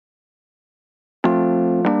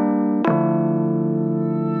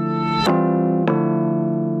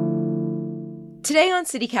Today on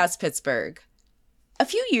CityCast Pittsburgh. A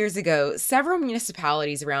few years ago, several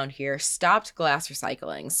municipalities around here stopped glass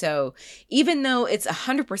recycling, so even though it's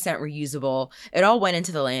 100% reusable, it all went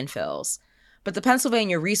into the landfills. But the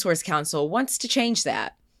Pennsylvania Resource Council wants to change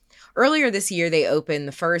that. Earlier this year, they opened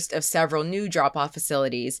the first of several new drop-off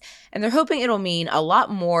facilities, and they're hoping it'll mean a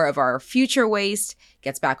lot more of our future waste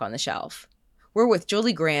gets back on the shelf. We're with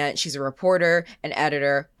Julie Grant. She's a reporter and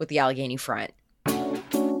editor with the Allegheny Front.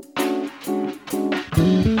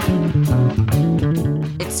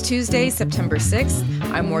 It's Tuesday, September 6th.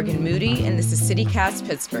 I'm Morgan Moody, and this is CityCast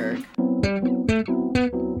Pittsburgh.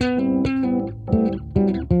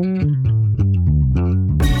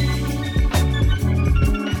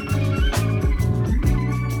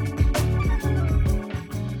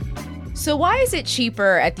 So why is it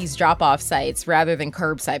cheaper at these drop-off sites rather than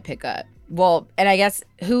curbside pickup? Well, and I guess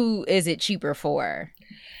who is it cheaper for?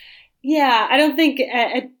 Yeah, I don't think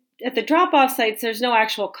at the drop-off sites, there's no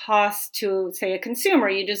actual cost to, say, a consumer.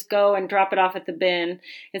 You just go and drop it off at the bin.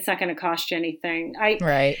 It's not going to cost you anything.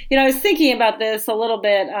 Right. I was thinking about this a little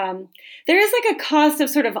bit. There is like a cost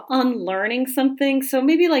of sort of unlearning something. So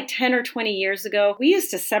maybe like 10 or 20 years ago, we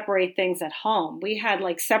used to separate things at home. We had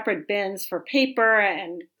like separate bins for paper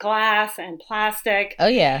and glass and plastic. Oh,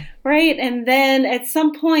 yeah. Right. And then at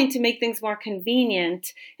some point, to make things more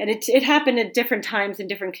convenient, and it happened at different times in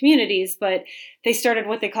different communities, but they started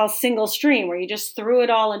what they call single stream, where you just threw it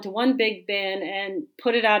all into one big bin and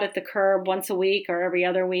put it out at the curb once a week or every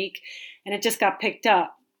other week, and it just got picked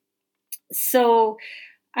up. So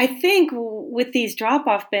I think with these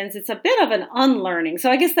drop-off bins, it's a bit of an unlearning. So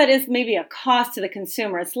I guess that is maybe a cost to the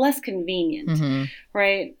consumer. It's less convenient,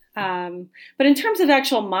 right? But in terms of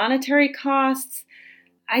actual monetary costs,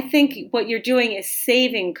 I think what you're doing is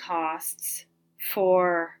saving costs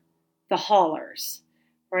for the haulers,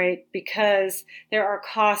 right? Because there are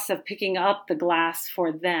costs of picking up the glass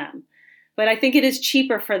for them. But I think it is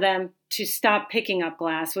cheaper for them to stop picking up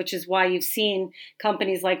glass, which is why you've seen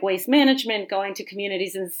companies like Waste Management going to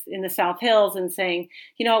communities in the South Hills and saying,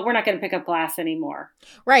 we're not going to pick up glass anymore.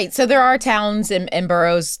 Right. So there are towns and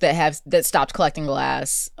boroughs that stopped collecting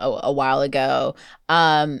glass a while ago.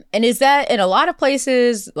 And is that in a lot of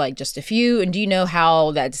places, like just a few? And do you know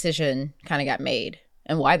how that decision kind of got made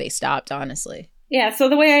and why they stopped, honestly? Yeah, so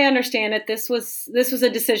the way I understand it, this was a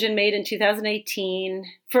decision made in 2018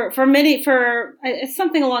 for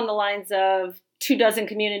something along the lines of 24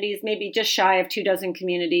 communities, maybe just shy of 24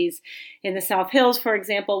 communities in the South Hills, for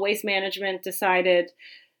example. Waste Management decided,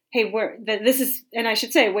 hey, and I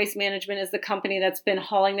should say, Waste Management is the company that's been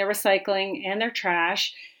hauling their recycling and their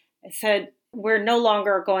trash. It said, we're no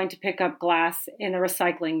longer going to pick up glass in the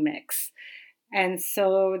recycling mix. And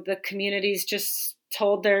so the communities just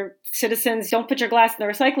told their citizens, don't put your glass in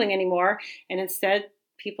the recycling anymore. And instead,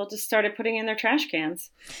 people just started putting in their trash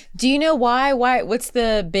cans. Do you know why? What's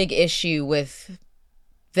the big issue with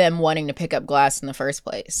them wanting to pick up glass in the first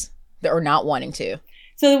place, or not wanting to?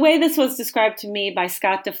 So the way this was described to me by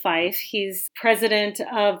Scott DeFife, he's president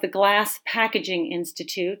of the Glass Packaging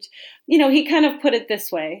Institute. He kind of put it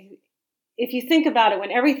this way. If you think about it, when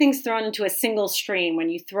everything's thrown into a single stream, when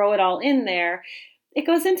you throw it all in there, it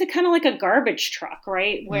goes into kind of like a garbage truck,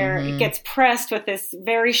 right? Where it gets pressed with this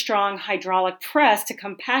very strong hydraulic press to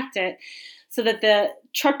compact it so that the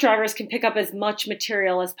truck drivers can pick up as much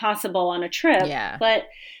material as possible on a trip. Yeah. But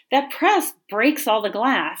that press breaks all the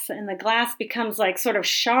glass, and the glass becomes like sort of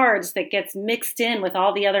shards that gets mixed in with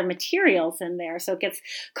all the other materials in there. So it gets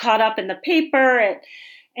caught up in the paper.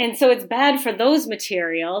 And so it's bad for those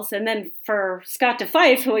materials. And then for Scott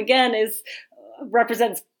DeFife, who again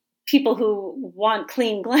represents people who want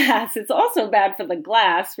clean glass, it's also bad for the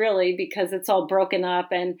glass, really, because it's all broken up.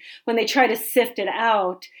 And when they try to sift it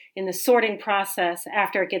out in the sorting process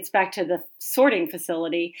after it gets back to the sorting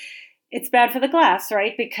facility, it's bad for the glass,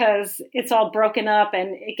 right? Because it's all broken up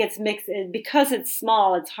and it gets mixed. Because it's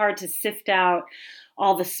small, it's hard to sift out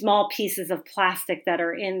all the small pieces of plastic that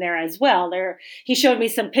are in there as well. He showed me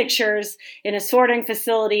some pictures in a sorting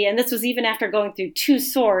facility, and this was even after going through 2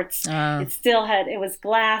 sorts. It was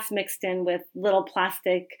glass mixed in with little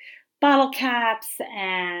plastic bottle caps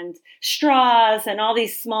and straws and all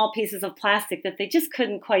these small pieces of plastic that they just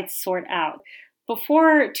couldn't quite sort out.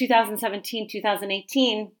 Before 2017,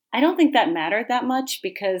 2018, I don't think that mattered that much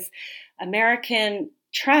because American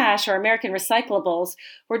trash or American recyclables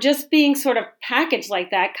were just being sort of packaged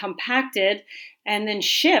like that, compacted, and then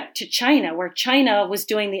shipped to China, where China was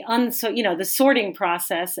doing the sorting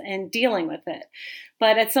process and dealing with it.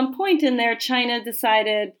 But at some point in there, China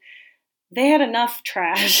decided they had enough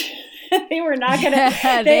trash They were not going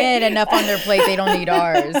to. They had enough on their plate. They don't need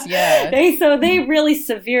ours. Yeah. They really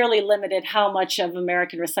severely limited how much of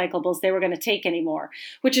American recyclables they were going to take anymore,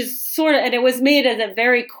 which is sort of, and it was made as a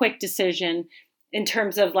very quick decision in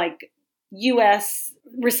terms of like U.S.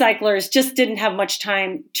 recyclers just didn't have much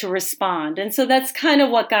time to respond. And so that's kind of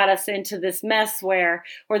what got us into this mess or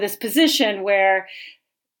this position where,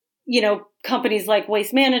 companies like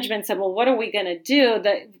Waste Management said, well, what are we going to do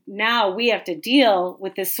that now we have to deal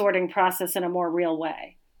with this sorting process in a more real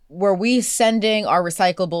way? Were we sending our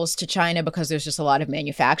recyclables to China because there's just a lot of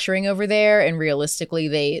manufacturing over there, and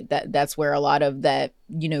realistically that's where a lot of that,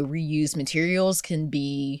 reused materials can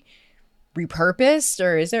be repurposed?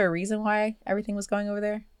 Or is there a reason why everything was going over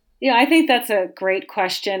there? Yeah, I think that's a great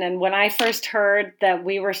question. And when I first heard that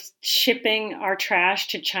we were shipping our trash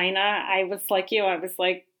to China, I was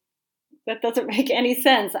like, that doesn't make any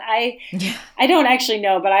sense. I don't actually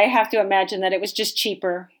know, but I have to imagine that it was just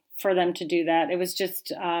cheaper for them to do that. It was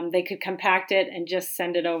just, they could compact it and just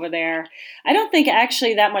send it over there. I don't think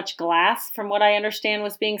actually that much glass, from what I understand,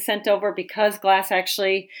 was being sent over, because glass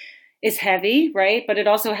actually is heavy, right? But it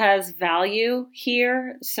also has value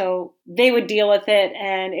here. So they would deal with it,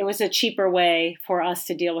 and it was a cheaper way for us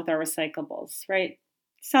to deal with our recyclables, right?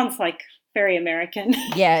 Sounds like very American.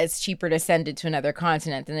 Yeah, it's cheaper to send it to another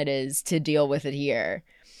continent than it is to deal with it here.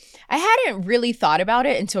 I hadn't really thought about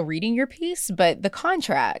it until reading your piece, but the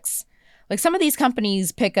contracts, like some of these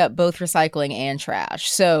companies pick up both recycling and trash.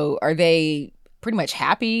 So are they pretty much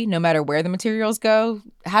happy no matter where the materials go?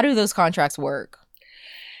 How do those contracts work?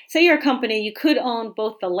 Say you're a company, you could own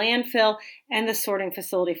both the landfill and the sorting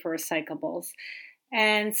facility for recyclables.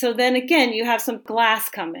 And so then again, you have some glass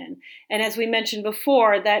come in. And as we mentioned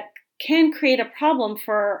before, that can create a problem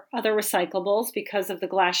for other recyclables because of the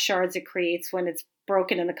glass shards it creates when it's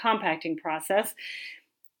broken in the compacting process,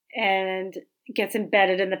 and gets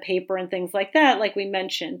embedded in the paper and things like that, like we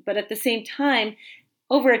mentioned. But at the same time,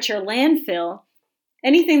 over at your landfill,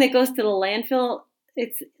 anything that goes to the landfill,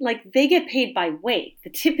 it's like they get paid by weight, the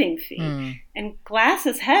tipping fee. And glass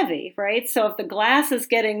is heavy, right? So if the glass is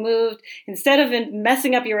getting moved, instead of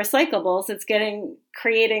messing up your recyclables, it's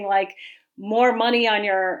creating like more money on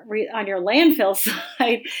your landfill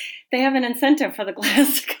side. They have an incentive for the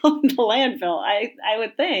glass to go into landfill, I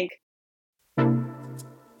would think.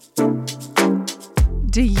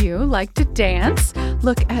 Do you like to dance?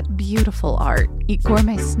 Look at beautiful art, eat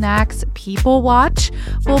gourmet snacks, people watch?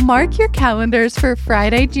 Well, mark your calendars for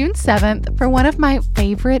Friday, June 7th for one of my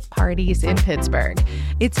favorite parties in Pittsburgh.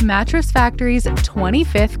 It's Mattress Factory's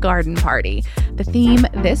 25th garden party. The theme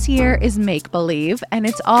this year is Make Believe, and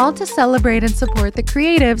it's all to celebrate and support the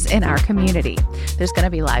creatives in our community. There's going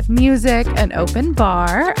to be live music, an open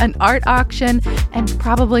bar, an art auction, and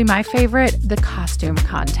probably my favorite, the costume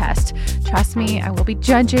contest. Trust me, I will be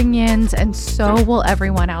judging yins, and so will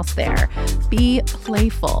everyone else there. Be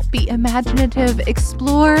playful, be imaginative,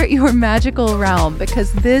 explore your magical realm,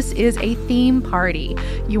 because this is a theme party.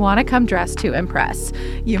 You want to come dressed to impress.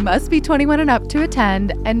 You must be 21 and up to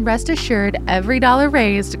attend, and rest assured, every dollar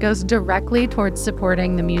raised goes directly towards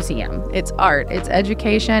supporting the museum, its art, its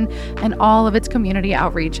education, and all of its community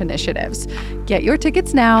outreach initiatives. Get your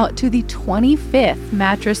tickets now to the 25th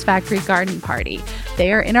Mattress Factory Garden Party.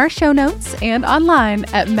 They are in our show notes and online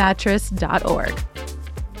at mattress.org.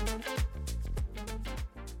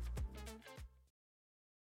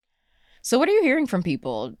 So what are you hearing from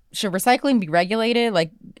people? Should recycling be regulated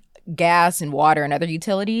like gas and water and other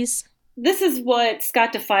utilities? This is what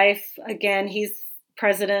Scott DeFife, again, he's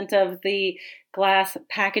president of the Glass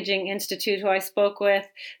Packaging Institute, who I spoke with.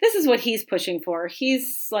 This is what he's pushing for.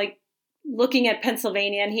 He's like looking at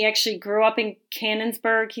Pennsylvania, and he actually grew up in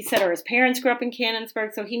Canonsburg. He said, or his parents grew up in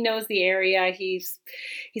Canonsburg, so he knows the area. He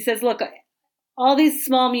says, look, all these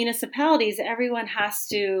small municipalities, everyone has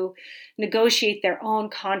to negotiate their own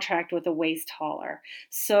contract with a waste hauler.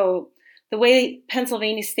 So the way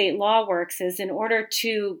Pennsylvania state law works is, in order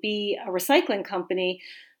to be a recycling company,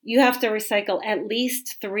 you have to recycle at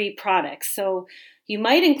least 3 products. So you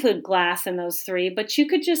might include glass in those 3, but you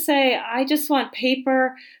could just say, I just want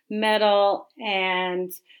paper, metal,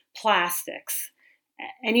 and plastics.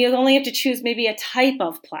 And you only have to choose maybe a type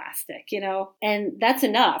of plastic, and that's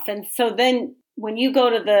enough. And so then when you go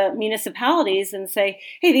to the municipalities and say,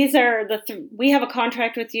 hey, these are we have a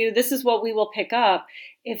contract with you, this is what we will pick up.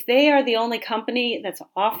 If they are the only company that's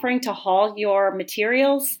offering to haul your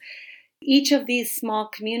materials, each of these small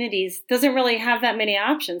communities doesn't really have that many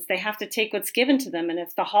options. They have to take what's given to them. And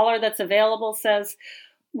if the hauler that's available says,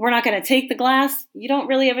 we're not going to take the glass, you don't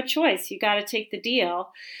really have a choice. You got to take the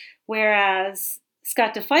deal. Whereas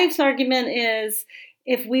Scott DeFife's argument is,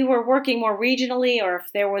 if we were working more regionally, or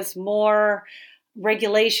if there was more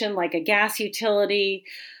regulation like a gas utility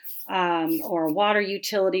or a water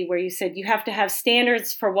utility, where you said you have to have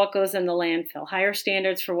standards for what goes in the landfill, higher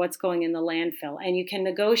standards for what's going in the landfill, and you can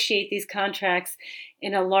negotiate these contracts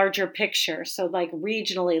in a larger picture. So like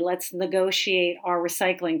regionally, let's negotiate our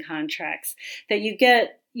recycling contracts, that you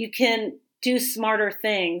can do smarter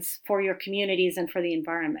things for your communities and for the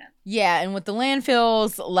environment. Yeah, and with the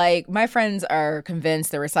landfills, like my friends are convinced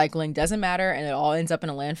that recycling doesn't matter and it all ends up in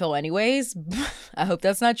a landfill anyways. I hope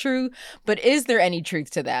that's not true. But is there any truth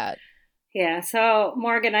to that? Yeah, so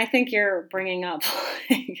Morgan, I think you're bringing up,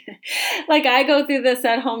 like I go through this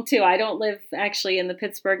at home too. I don't live actually in the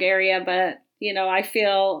Pittsburgh area, but I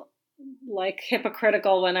feel like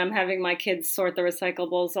hypocritical when I'm having my kids sort the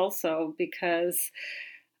recyclables also, because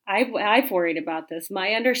I've worried about this.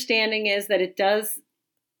 My understanding is that it does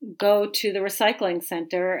go to the recycling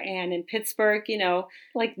center, and in Pittsburgh,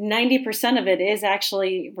 like 90% of it is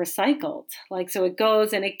actually recycled. Like, so it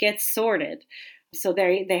goes and it gets sorted. So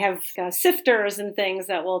they have sifters and things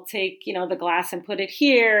that will take, the glass and put it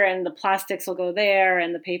here, and the plastics will go there,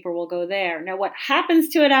 and the paper will go there. Now, what happens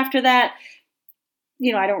to it after that,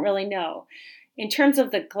 I don't really know. In terms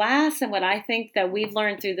of the glass, and what I think that we've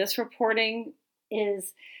learned through this reporting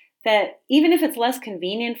is that even if it's less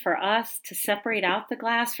convenient for us to separate out the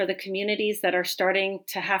glass for the communities that are starting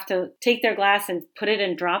to have to take their glass and put it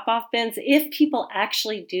in drop-off bins, if people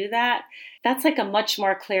actually do that, that's like a much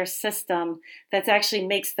more clear system that actually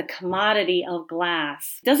makes the commodity of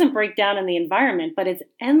glass. It doesn't break down in the environment, but it's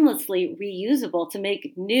endlessly reusable to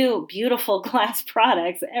make new, beautiful glass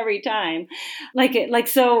products every time.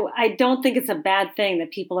 So I don't think it's a bad thing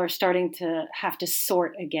that people are starting to have to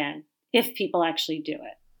sort again, if people actually do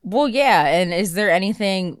it. Well, yeah. And is there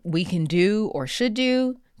anything we can do or should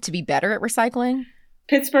do to be better at recycling?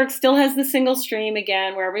 Pittsburgh still has the single stream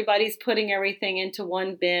again, where everybody's putting everything into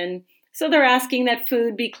one bin. So they're asking that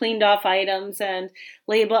food be cleaned off items and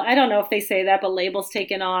label. I don't know if they say that, but labels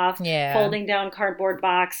taken off, folding down cardboard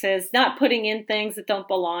boxes, not putting in things that don't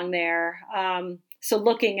belong there. So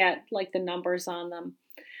looking at like the numbers on them.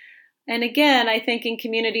 And again, I think in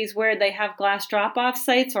communities where they have glass drop-off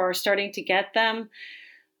sites or are starting to get them,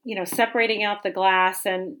 separating out the glass,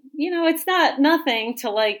 and, it's not nothing to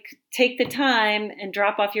like take the time and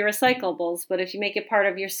drop off your recyclables. But if you make it part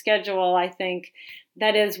of your schedule, I think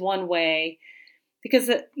that is one way, because,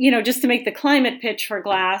 just to make the climate pitch for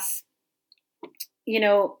glass,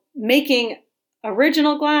 making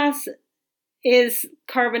original glass is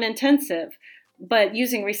carbon intensive, but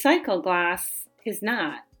using recycled glass is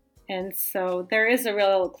not. And so there is a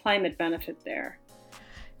real climate benefit there.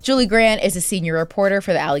 Julie Grant is a senior reporter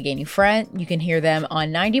for the Allegheny Front. You can hear them on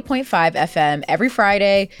 90.5 FM every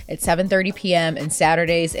Friday at 7:30 p.m. and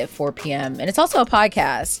Saturdays at 4 p.m. And it's also a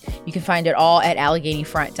podcast. You can find it all at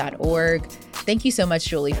AlleghenyFront.org. Thank you so much,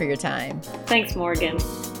 Julie, for your time. Thanks, Morgan.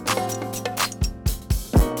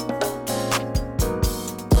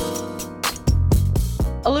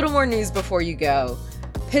 A little more news before you go.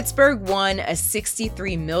 Pittsburgh won a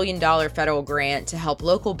 $63 million federal grant to help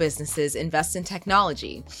local businesses invest in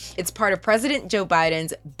technology. It's part of President Joe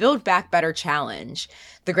Biden's Build Back Better challenge.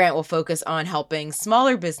 The grant will focus on helping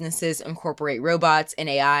smaller businesses incorporate robots and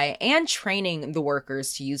AI and training the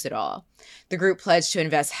workers to use it all. The group pledged to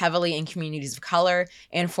invest heavily in communities of color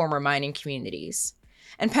and former mining communities.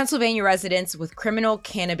 And Pennsylvania residents with criminal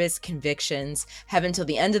cannabis convictions have until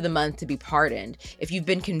the end of the month to be pardoned. If you've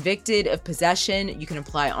been convicted of possession, you can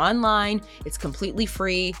apply online. It's completely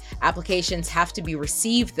free. Applications have to be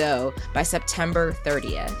received, though, by September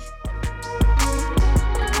 30th.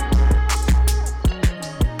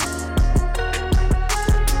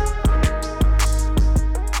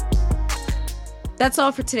 That's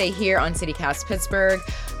all for today here on CityCast Pittsburgh.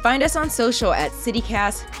 Find us on social at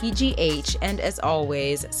CityCastPGH, and as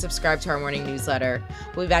always, subscribe to our morning newsletter.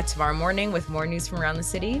 We'll be back tomorrow morning with more news from around the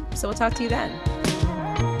city, so we'll talk to you then.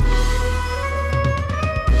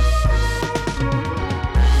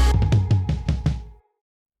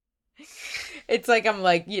 It's like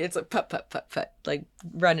it's like put, like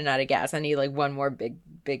running out of gas. I need like one more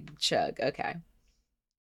big chug. Okay.